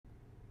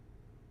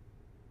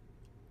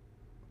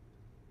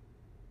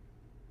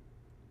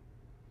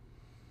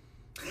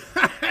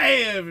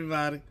Hey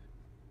everybody!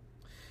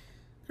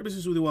 This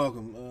is really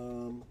welcome.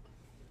 I'm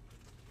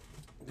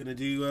gonna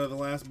do the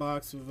last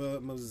box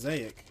of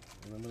Mosaic,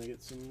 and I'm gonna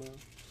get some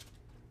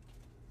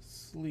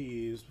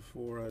sleeves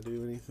before I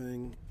do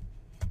anything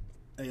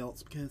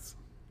else because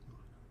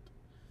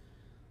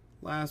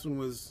last one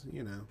was,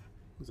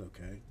 was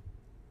okay.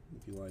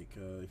 If you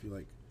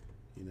like,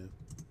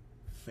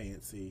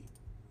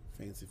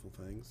 fanciful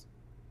things.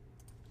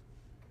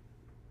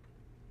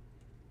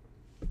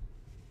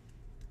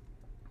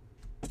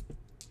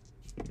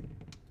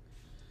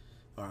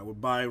 Alright, well,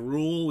 by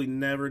rule, we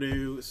never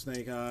do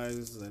Snake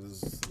Eyes. That is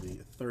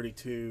the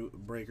 32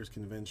 Breakers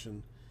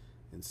Convention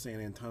in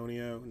San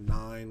Antonio.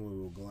 9 we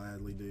will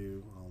gladly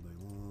do all day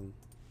long.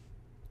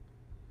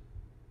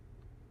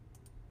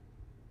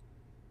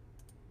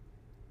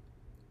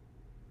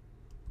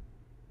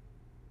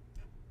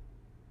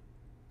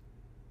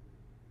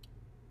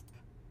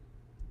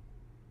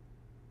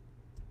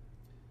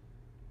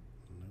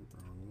 Nope,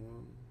 wrong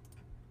one.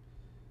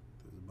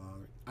 Doesn't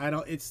bother.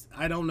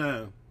 I don't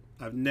know.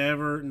 I've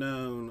never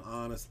known,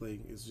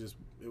 honestly.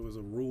 It was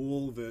a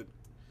rule that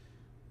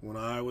when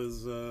I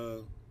was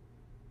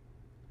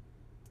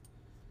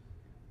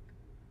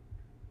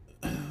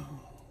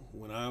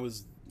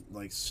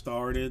like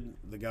started,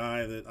 the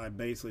guy that I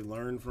basically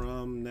learned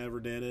from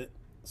never did it,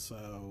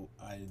 so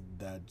I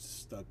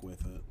stuck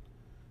with it.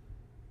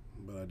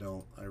 But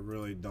I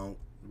really don't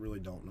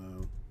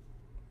know.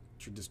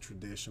 Just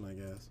tradition, I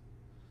guess.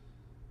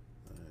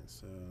 Alright,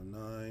 so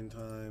 9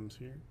 times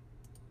here.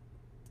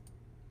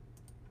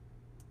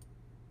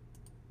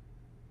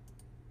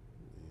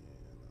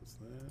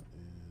 That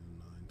and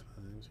 9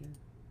 times here.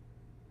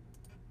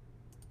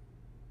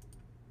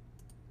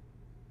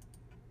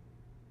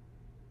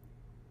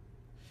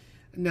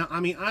 Now, I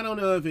mean, I don't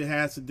know if it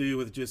has to do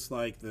with just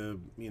like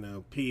the,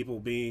 people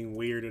being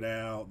weirded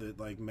out that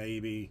like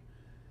maybe,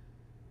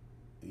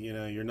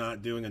 you're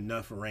not doing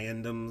enough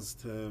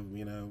randoms to,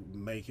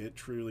 make it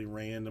truly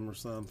random or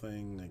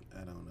something. Like,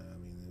 I don't know. I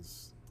mean,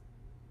 if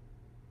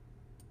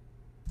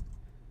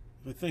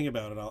I think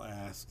about it, I'll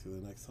ask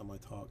the next time I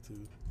talk to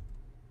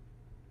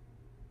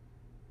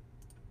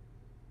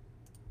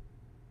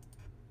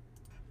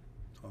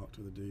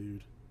the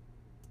dude.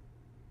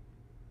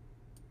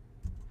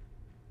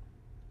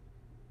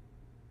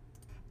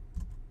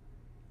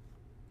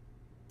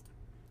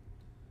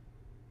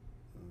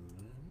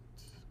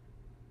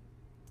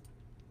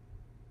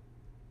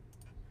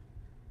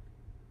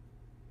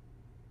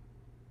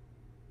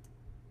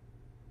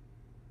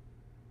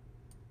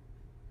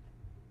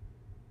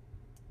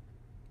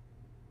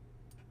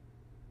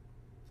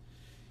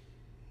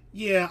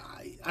 Yeah,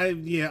 I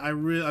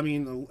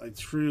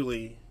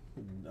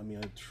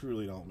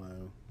truly don't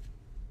know.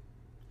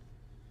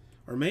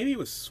 Or maybe it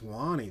was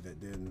Swanee that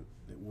didn't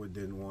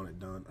want it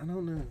done. I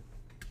don't know.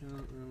 I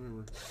don't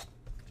remember.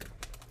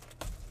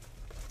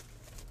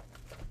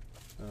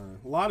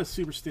 A lot of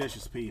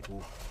superstitious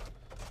people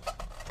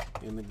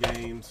in the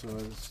game, so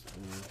it's.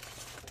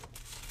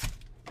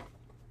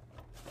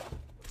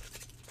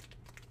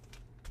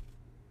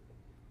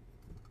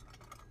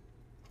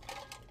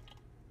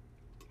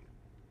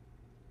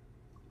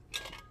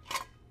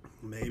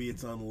 Maybe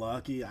it's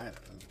unlucky. I don't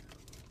know.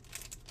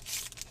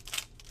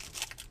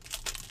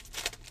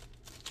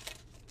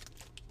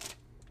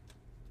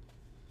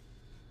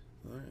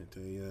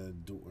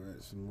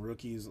 Alright, some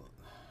rookies.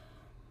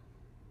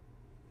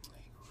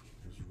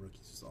 There's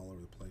rookies all over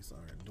the place.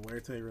 Alright,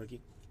 Duarte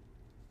rookie.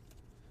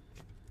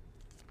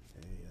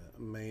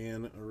 A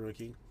Man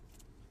rookie.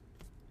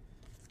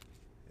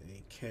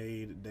 A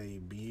Cade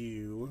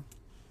debut.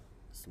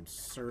 Some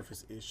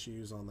surface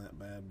issues on that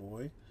bad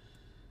boy.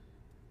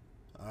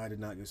 I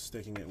did not go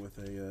sticking it with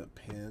a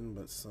pen,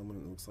 but it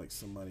looks like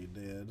somebody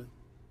did.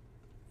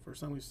 First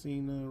time we've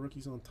seen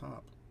rookies on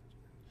top.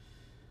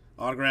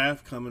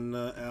 Autograph coming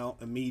out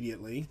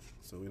immediately,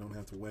 so we don't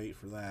have to wait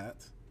for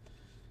that.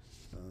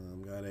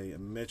 Got a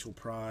Mitchell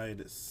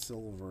Pride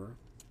silver.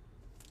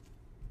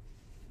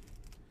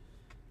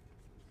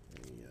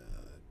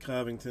 A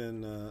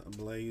Covington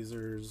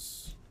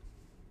Blazers.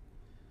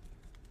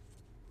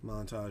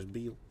 Montage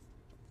Beal.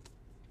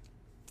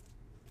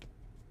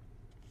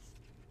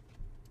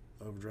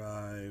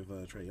 Overdrive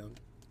Trae Young.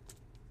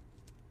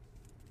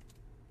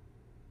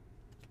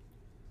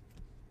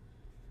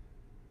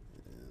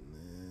 And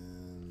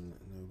then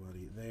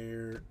nobody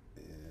there.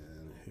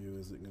 And who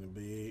is it going to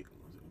be? Is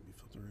it going to be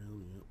flipped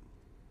around? Yep.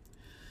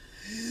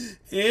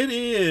 It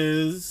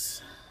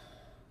is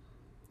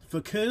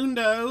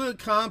Facundo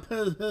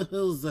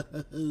Campazzo.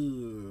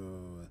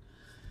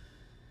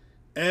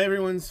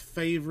 Everyone's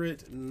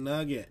favorite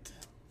Nugget.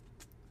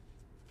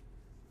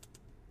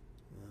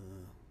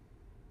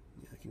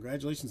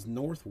 Congratulations,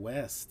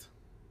 Northwest.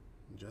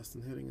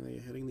 Justin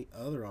hitting the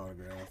other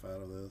autograph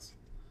out of this.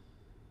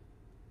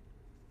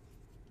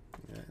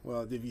 Yeah.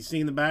 Well, have you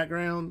seen the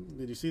background?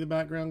 Did you see the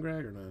background,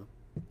 Greg, or no?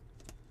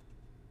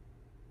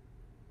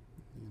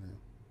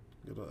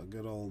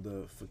 Good old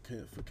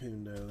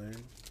Facundo there.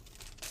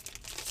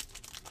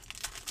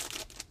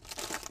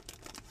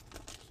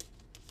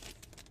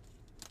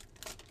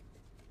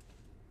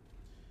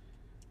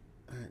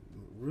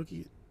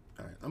 Rookie.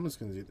 All right, I'm just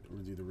going to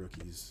do the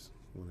rookies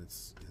when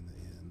it's in the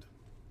end.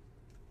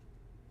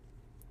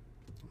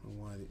 I don't know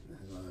why.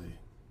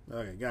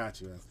 Okay,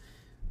 got you.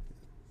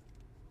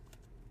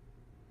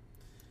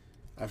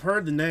 I've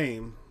heard the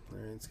name. All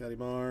right, Scotty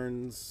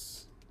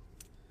Barnes,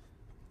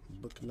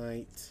 Book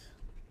Knight,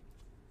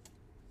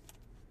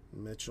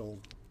 Mitchell,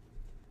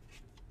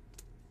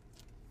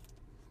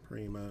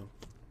 Primo,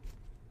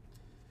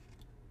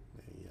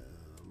 a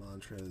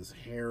Montrezl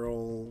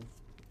Harrell,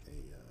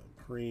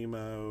 a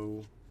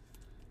Primo,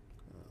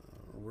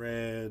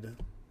 Red,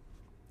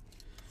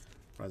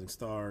 Rising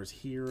Stars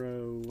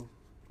Hero,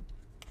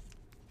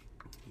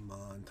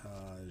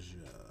 Montage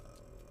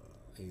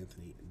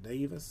Anthony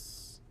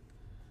Davis.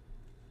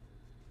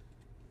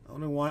 I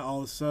don't know why all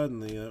of a sudden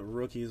the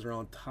rookies are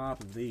on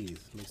top of these.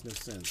 Makes no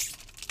sense.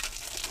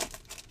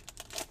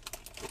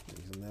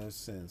 Makes no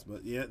sense.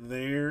 But yet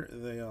there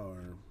they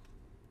are.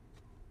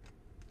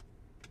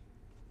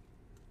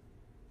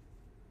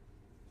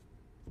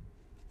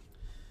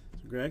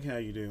 So Greg, how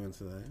you doing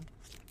today?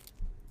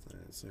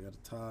 Alright, so I got a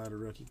Todd, a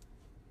rookie.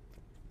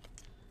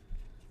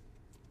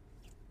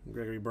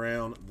 Gregory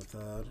Brown, the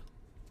third.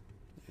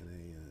 And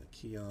a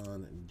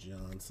Keon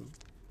Johnson.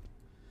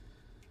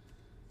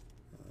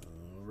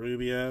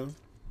 Rubio,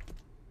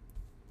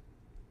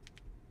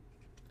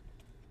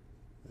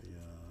 the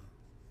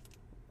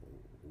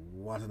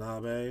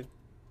Watanabe.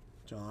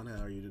 John,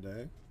 how are you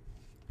today?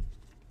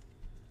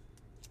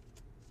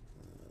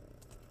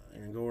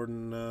 Aaron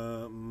Gordon,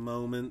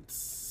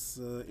 moments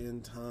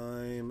in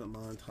time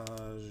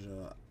montage.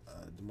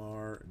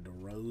 DeMar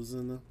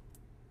DeRozan,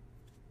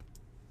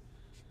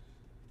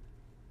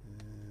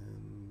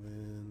 and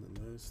then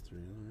those three.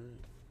 All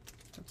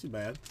right, not too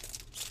bad.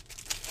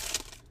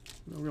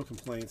 No real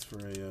complaints for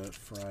a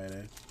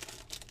Friday,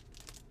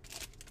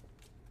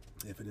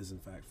 if it is in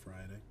fact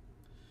Friday.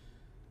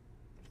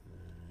 All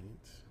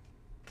right.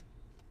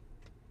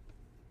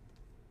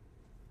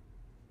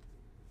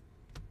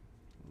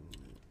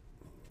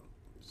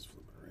 Just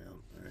flip it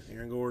around. All right,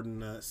 Aaron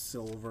Gordon,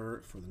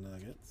 silver for the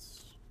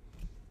Nuggets.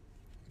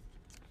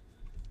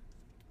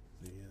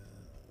 The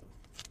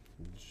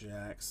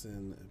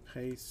Jackson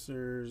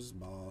Pacers,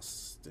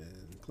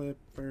 Boston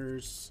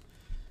Clippers.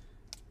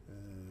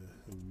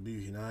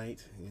 Boogie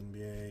Night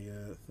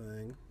NBA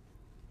thing.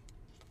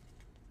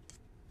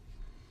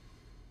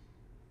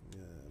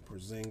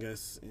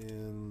 Porzingis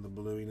in the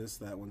bluiness.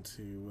 That one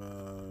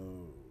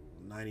to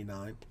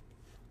 99.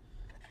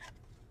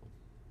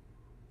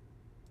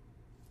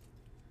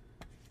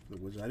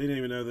 Which I didn't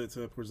even know that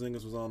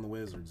Porzingis was on the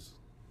Wizards.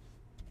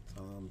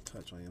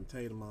 Touch I am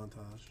Tatum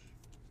montage.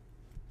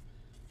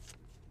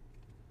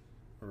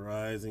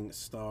 Rising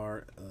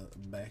Star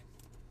Bay.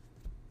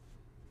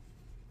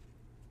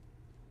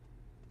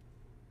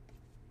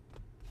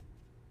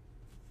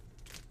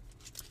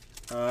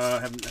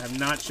 Have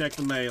not checked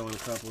the mail in a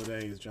couple of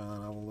days,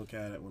 John. I will look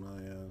at it when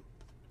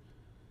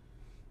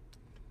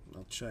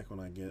I'll check when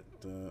I get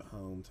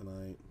home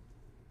tonight.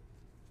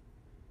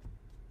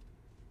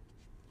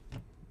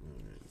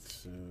 Alright,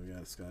 so we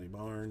got Scotty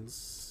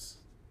Barnes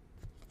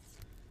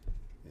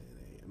and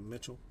a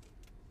Mitchell.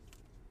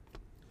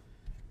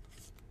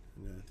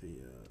 We got the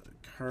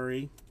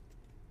Curry,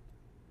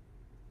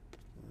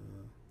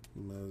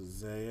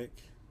 Mosaic.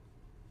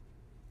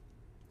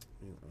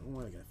 I don't know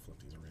why I got to flip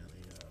these around.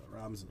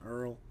 Robinson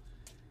Earl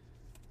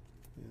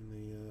in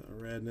the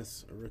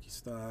redness, a rookie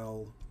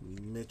style.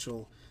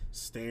 Mitchell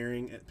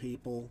staring at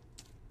people.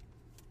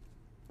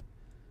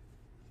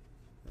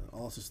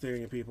 Also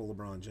staring at people,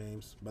 LeBron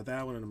James. But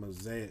that one in a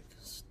Mosaic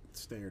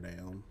stare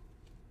down.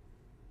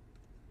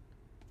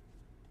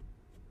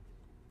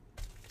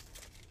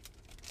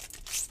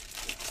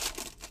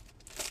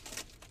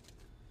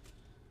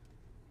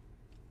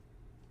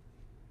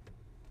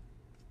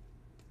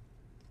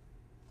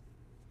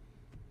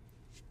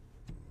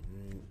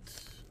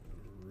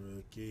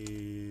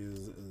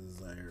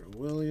 Zaire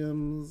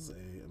Williams,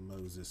 a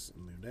Moses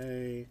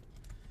Moody,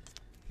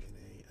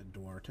 and a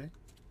Duarte.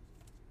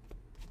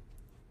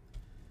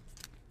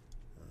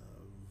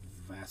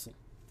 Vassell.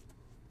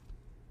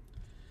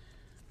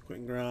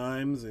 Quentin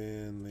Grimes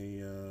in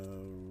the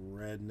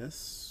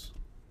redness.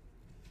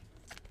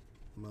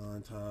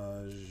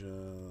 Montage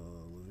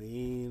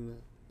Levine,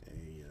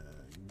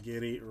 a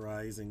Giddy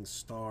Rising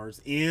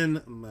Stars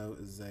in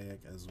Mosaic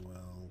as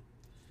well.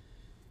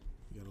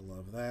 You gotta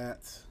love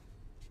that.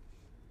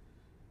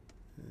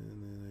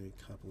 And then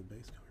a couple of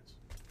base cards.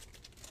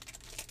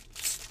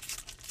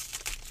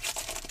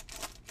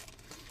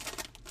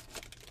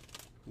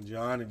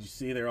 John, did you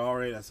see they're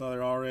already? I saw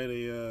they're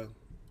already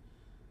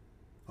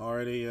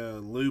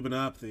lubing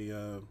up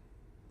the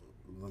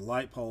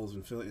light poles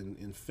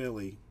in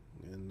Philly,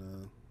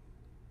 and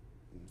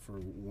for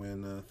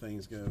when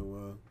things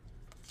go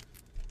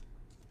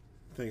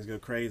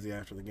crazy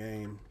after the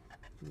game.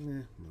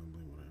 Whatever.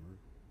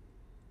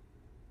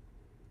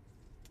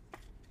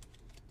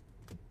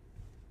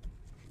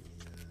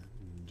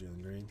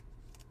 Jalen Green.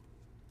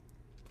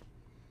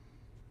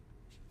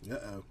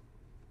 Uh-oh.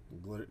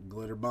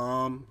 Glitter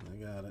bomb. I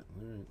got it.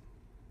 All right.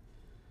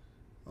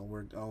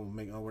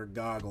 I'll wear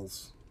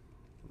goggles.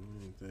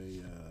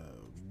 The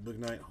Big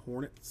Night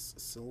Hornets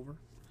silver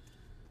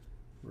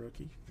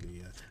rookie.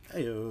 The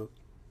heyo.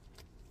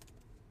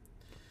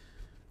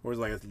 Or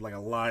it's like a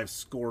live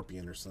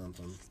scorpion or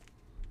something.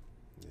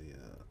 The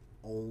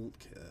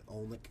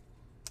Olnick.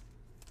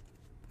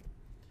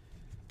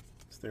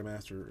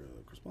 Stairmaster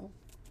Chris Paul.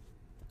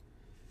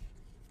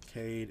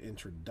 Cade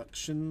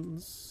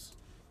introductions.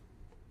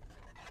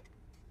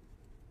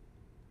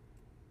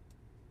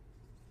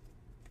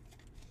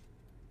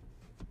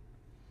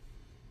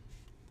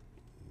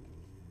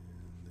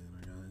 And then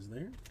our guys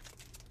there.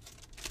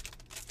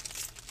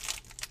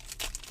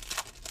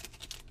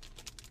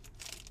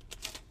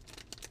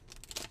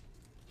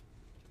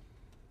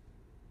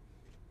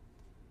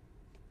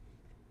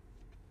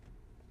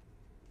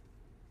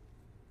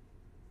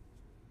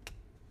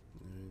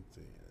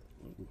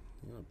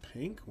 A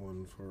pink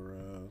one for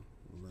a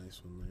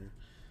nice one there.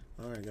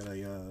 All right, got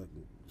a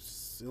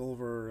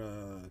silver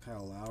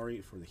Kyle Lowry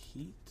for the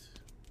Heat,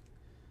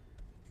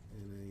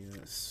 and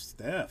a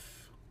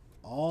Steph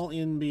All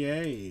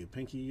NBA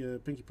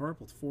pinky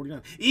purple to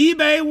 49.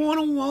 eBay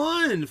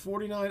 101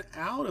 49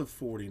 out of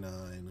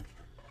 49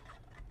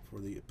 for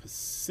the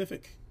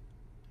Pacific.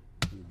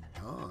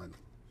 Don.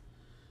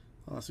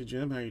 Aussie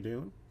Jim, how you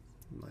doing?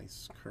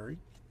 Nice Curry.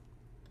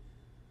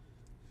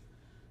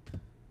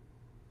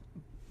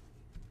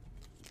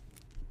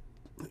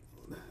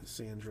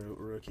 Sandro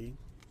rookie.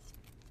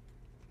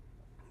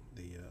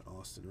 The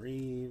Austin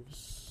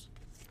Reeves.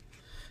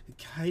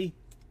 Okay.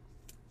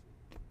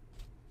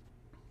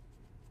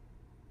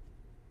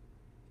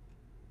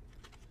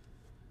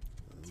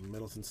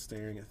 Middleton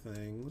staring at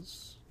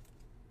things.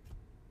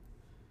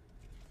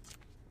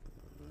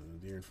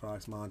 De'Aaron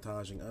Fox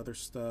montaging other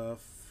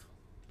stuff.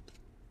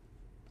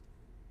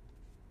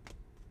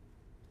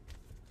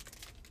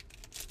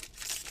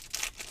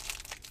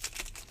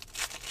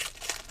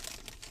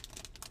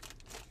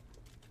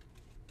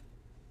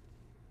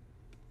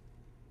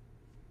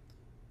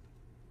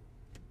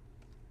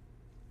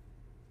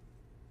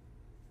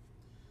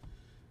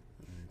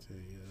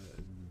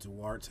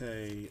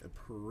 Duarte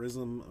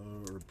Prism,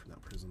 or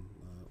not Prism,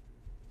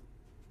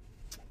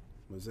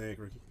 Mosaic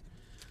rookie.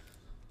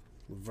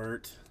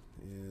 Levert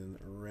in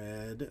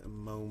red.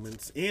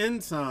 Moments in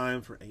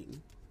time for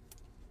Ayton.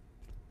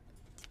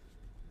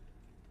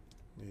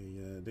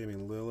 A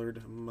Damian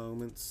Lillard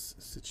moments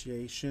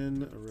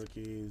situation.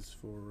 Rookies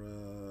for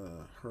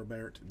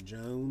Herbert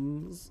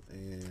Jones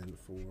and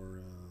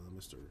for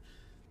Mr.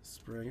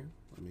 Springer.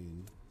 I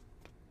mean.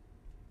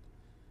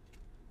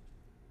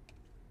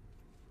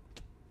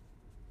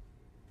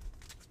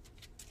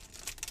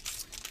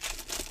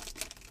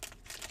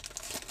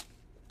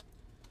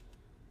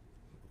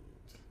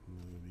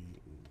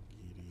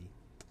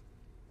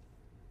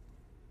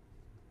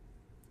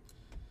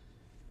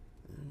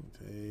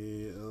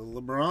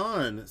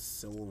 LeBron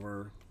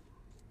silver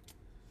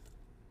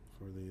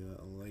for the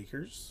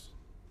Lakers.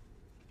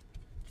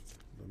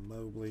 The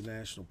Mobley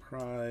National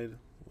Pride.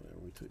 Well,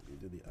 we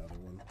did the other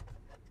one.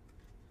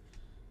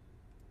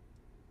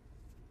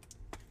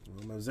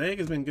 Well, Mosaic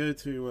has been good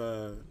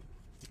to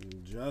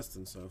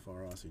Justin so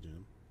far, Aussie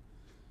Jim.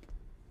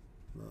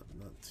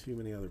 Not too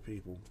many other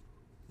people.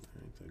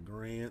 All right, the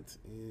Grant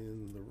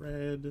in the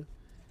red.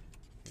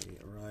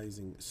 A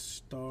Rising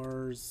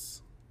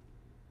Stars.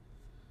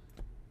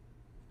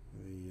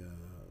 The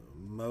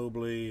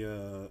Mobley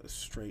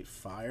Straight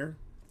Fire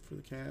for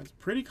the Cavs.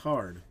 Pretty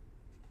card.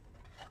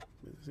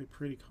 It's a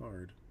pretty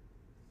card.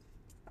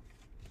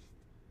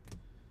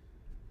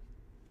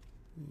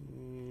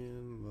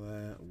 And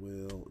that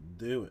will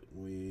do it.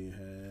 We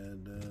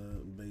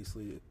had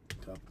basically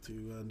a couple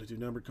two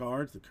numbered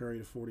cards. The Curry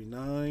to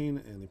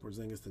 49 and the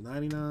Porzingis to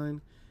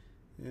 99.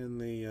 And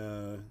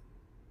the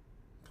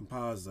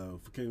Compazzo,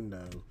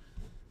 Facundo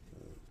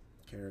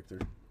character.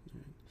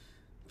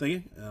 Thank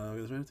you. I'll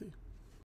get this around to you.